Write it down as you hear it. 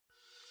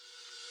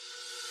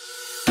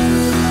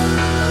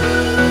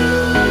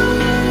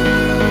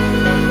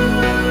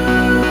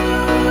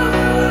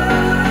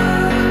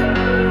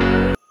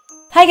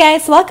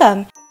guys,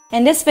 welcome!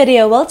 In this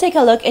video, we'll take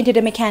a look into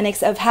the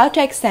mechanics of how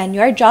to extend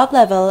your job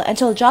level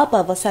until job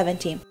level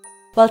 70.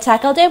 We'll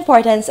tackle the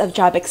importance of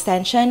job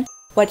extension,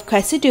 what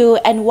quests to do,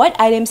 and what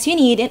items you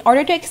need in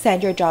order to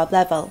extend your job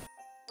level.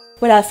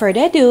 Without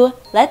further ado,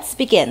 let's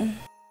begin.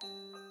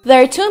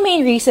 There are two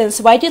main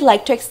reasons why you'd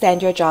like to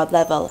extend your job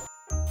level.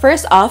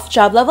 First off,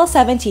 job level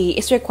 70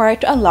 is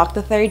required to unlock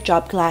the third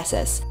job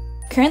classes.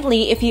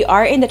 Currently, if you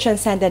are in the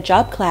Transcendent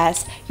job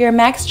class, your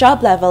max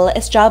job level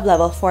is job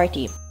level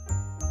 40.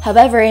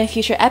 However, in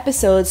future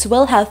episodes,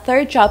 we'll have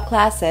third job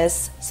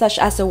classes such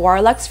as the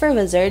Warlocks for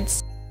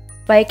Wizards,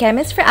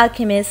 Alchemists for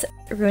Alchemists,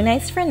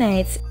 Runites for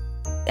Knights,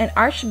 and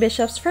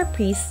Archbishops for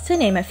Priests, to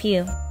name a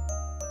few.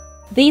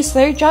 These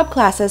third job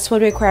classes will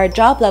require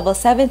job level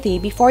 70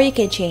 before you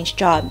can change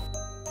job.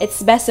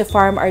 It's best to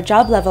farm our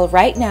job level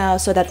right now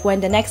so that when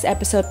the next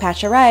episode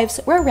patch arrives,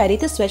 we're ready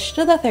to switch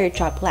to the third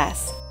job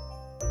class.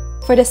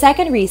 For the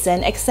second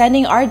reason,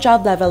 extending our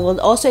job level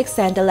will also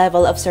extend the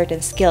level of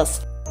certain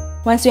skills.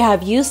 Once you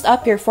have used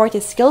up your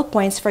 40 skill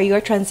points for your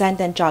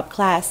Transcendent job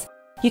class,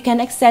 you can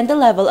extend the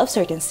level of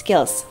certain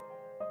skills.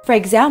 For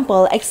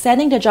example,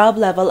 extending the job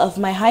level of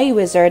my High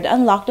Wizard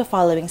unlocked the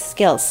following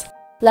skills: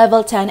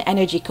 Level 10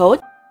 Energy Coat,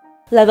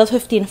 Level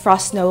 15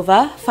 Frost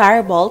Nova,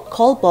 Firebolt,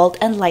 Cold Bolt,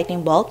 and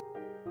Lightning Bolt,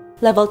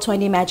 Level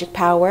 20 Magic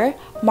Power,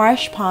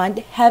 Marsh Pond,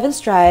 Heaven's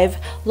Drive,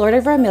 Lord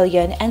of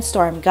Vermilion, and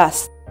Storm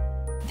Gust.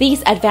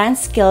 These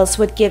advanced skills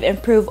would give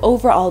improved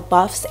overall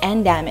buffs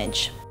and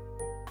damage.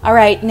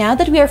 Alright, now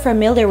that we are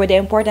familiar with the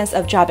importance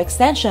of job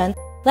extension,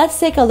 let's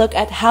take a look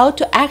at how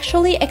to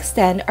actually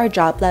extend our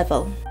job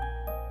level.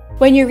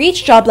 When you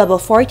reach job level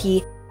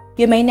 40,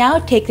 you may now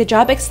take the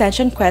job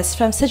extension quest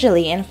from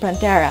Sigilly in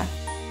Frontera.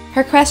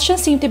 Her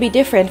questions seem to be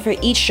different for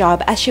each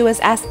job as she was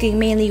asking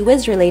mainly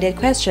Wiz-related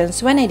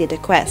questions when I did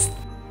the quest.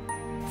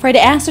 For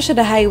the answers to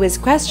the High Wiz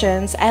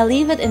questions, I'll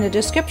leave it in the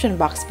description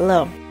box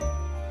below.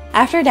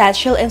 After that,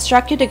 she'll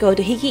instruct you to go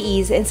to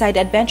Hiki's inside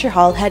the Adventure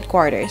Hall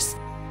headquarters.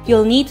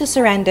 You'll need to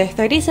surrender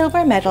 30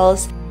 silver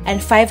medals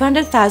and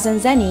 500,000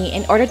 zenny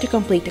in order to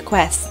complete the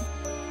quest.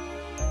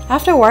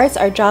 Afterwards,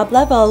 our job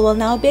level will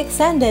now be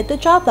extended to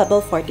job level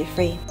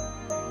 43.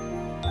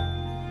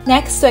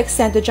 Next, to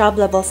extend to job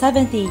level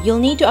 70, you'll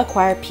need to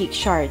acquire peak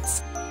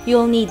shards.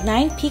 You'll need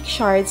 9 peak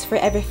shards for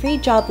every free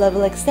job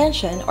level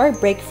extension or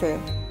breakthrough.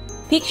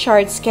 Peak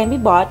shards can be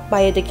bought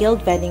via the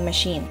guild vending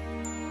machine.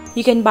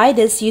 You can buy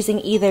this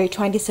using either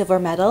 20 silver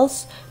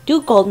medals,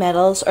 2 gold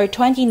medals, or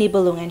 20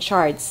 Nibelungen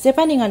shards,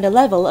 depending on the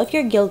level of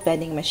your guild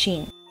vending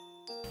machine.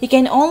 You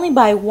can only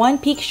buy 1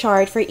 peak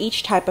shard for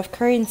each type of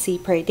currency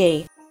per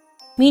day,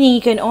 meaning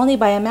you can only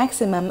buy a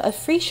maximum of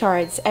 3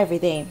 shards every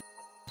day.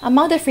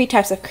 Among the 3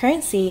 types of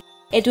currency,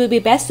 it would be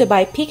best to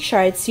buy peak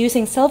shards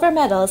using silver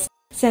medals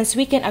since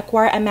we can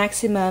acquire a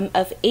maximum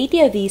of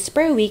 80 of these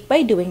per week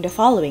by doing the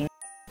following: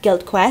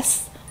 guild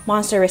quests,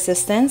 monster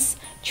resistance,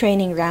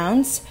 training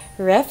rounds,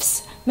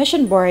 rifts,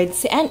 mission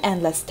boards, and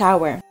endless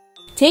tower.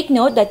 Take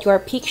note that your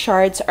peak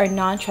shards are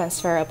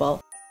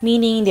non-transferable,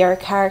 meaning they are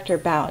character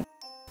bound.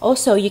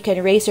 Also, you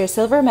can raise your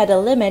silver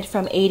medal limit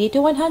from 80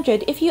 to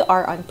 100 if you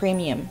are on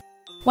premium.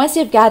 Once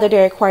you've gathered the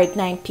required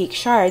 9 peak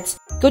shards,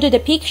 go to the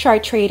peak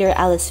shard trader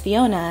Alice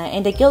Fiona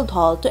in the guild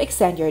hall to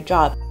extend your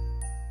job.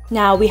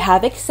 Now we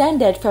have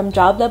extended from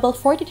job level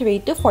 43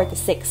 to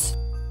 46.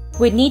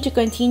 We'd need to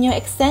continue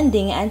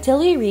extending until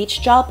we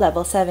reach job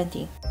level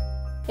 70.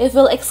 If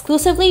we'll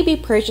exclusively be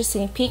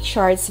purchasing peak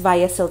shards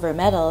via silver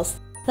medals,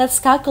 let's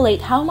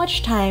calculate how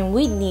much time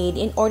we'd need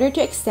in order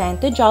to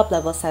extend to job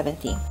level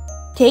 70.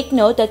 Take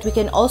note that we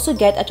can also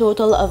get a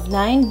total of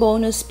 9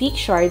 bonus peak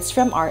shards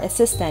from our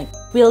assistant.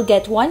 We'll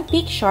get 1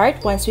 peak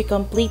shard once we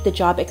complete the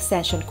job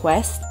extension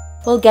quest.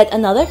 We'll get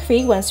another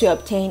 3 once we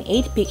obtain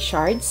 8 peak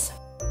shards.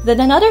 Then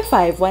another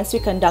 5 once we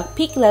conduct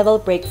peak level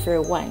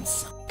breakthrough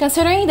once.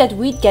 Considering that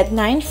we'd get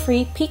 9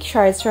 free peak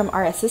shards from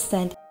our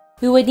assistant,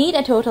 we would need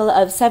a total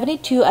of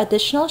 72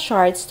 additional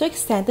shards to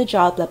extend to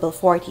job level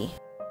 40.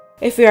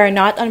 If we are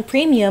not on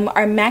premium,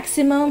 our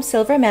maximum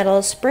silver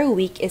medals per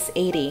week is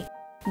 80.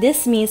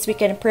 This means we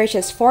can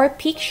purchase 4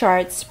 peak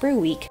shards per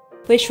week,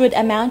 which would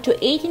amount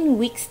to 18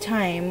 weeks'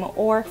 time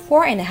or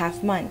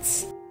 4.5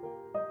 months.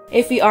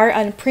 If we are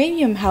on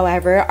premium,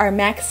 however, our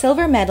max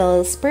silver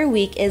medals per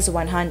week is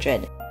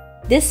 100.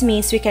 This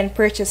means we can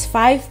purchase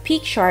 5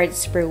 peak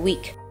shards per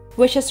week,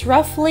 which is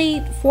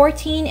roughly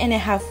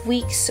 14.5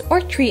 weeks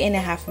or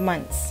 3.5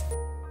 months.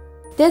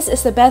 This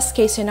is the best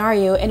case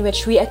scenario in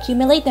which we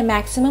accumulate the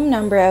maximum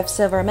number of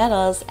silver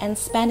medals and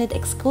spend it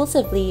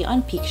exclusively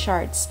on peak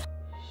shards.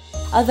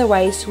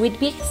 Otherwise, we'd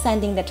be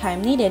extending the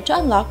time needed to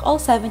unlock all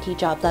 70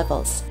 job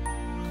levels.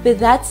 With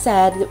that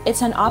said,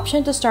 it's an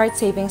option to start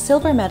saving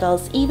silver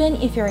medals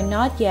even if you're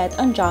not yet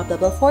on job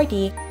level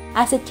 40,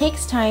 as it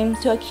takes time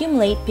to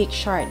accumulate peak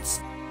shards.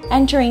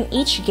 Entering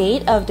each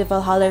gate of the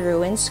Valhalla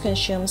Ruins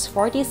consumes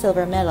 40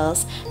 silver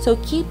medals, so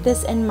keep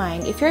this in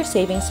mind if you're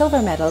saving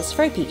silver medals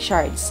for peak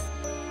shards.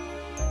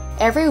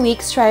 Every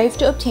week, strive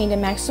to obtain the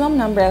maximum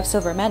number of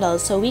silver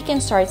medals so we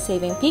can start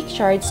saving peak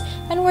shards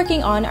and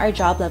working on our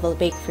job level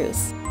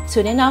breakthroughs.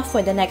 Soon enough,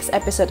 when the next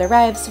episode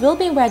arrives, we'll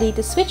be ready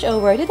to switch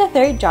over to the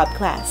third job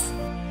class.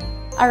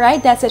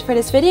 Alright, that's it for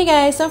this video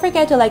guys. Don't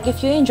forget to like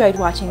if you enjoyed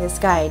watching this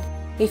guide.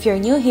 If you're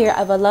new here,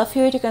 I would love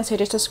for you to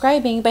consider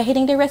subscribing by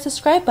hitting the red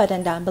subscribe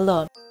button down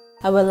below.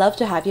 I would love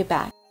to have you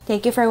back.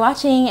 Thank you for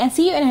watching and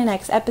see you in our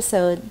next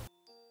episode.